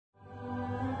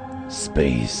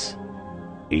Space.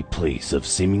 A place of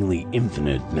seemingly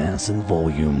infinite mass and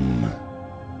volume.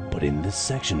 But in this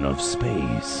section of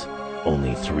space,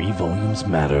 only 3 volumes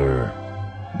matter.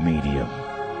 Medium,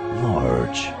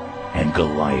 large, and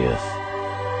Goliath.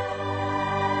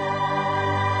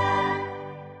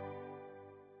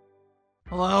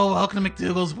 Hello, welcome to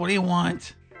MacDougall's. What do you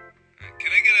want?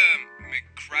 Can I get a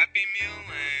McCrappy meal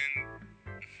and...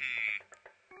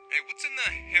 Hey, what's in the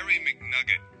Harry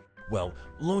McNugget? Well,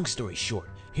 long story short,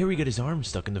 Harry got his arm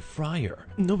stuck in the fryer.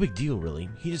 No big deal, really.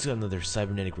 He just got another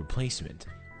cybernetic replacement.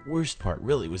 Worst part,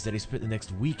 really, was that he spent the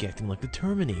next week acting like the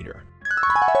Terminator.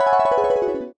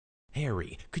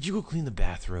 Harry, could you go clean the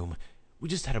bathroom? We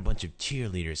just had a bunch of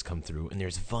cheerleaders come through, and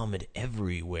there's vomit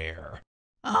everywhere.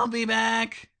 I'll be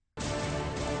back.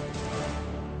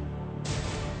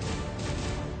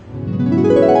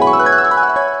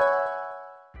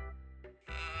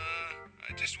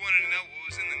 I just wanted to know what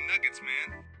was in the nuggets,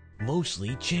 man.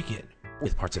 Mostly chicken,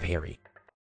 with parts of Harry.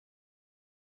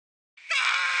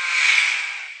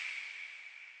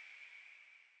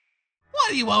 Why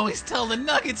do you always tell the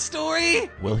nugget story?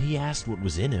 Well, he asked what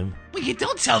was in him. Well, you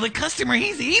don't tell the customer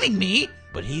he's eating me.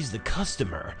 But he's the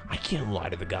customer. I can't lie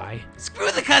to the guy.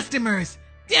 Screw the customers.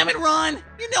 Damn it, Ron.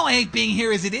 You know I hate being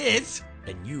here as it is.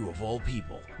 And you, of all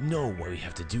people, know why we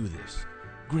have to do this.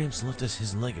 Gramps left us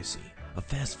his legacy, a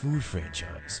fast food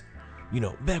franchise. You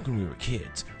know, back when we were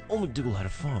kids, old MacDougall had a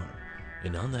farm.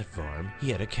 And on that farm, he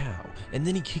had a cow, and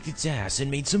then he kicked its ass and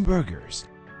made some burgers.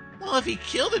 Well, if he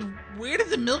killed it, where did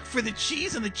the milk for the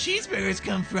cheese and the cheeseburgers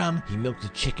come from? He milked a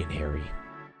chicken, Harry.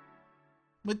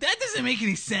 But that doesn't make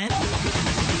any sense.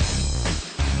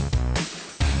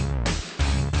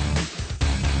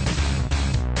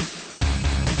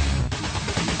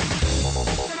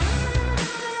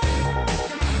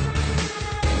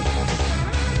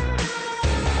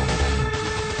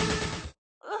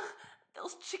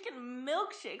 Those chicken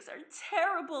milkshakes are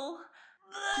terrible.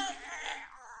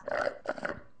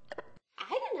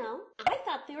 I don't know. I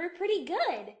thought they were pretty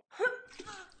good.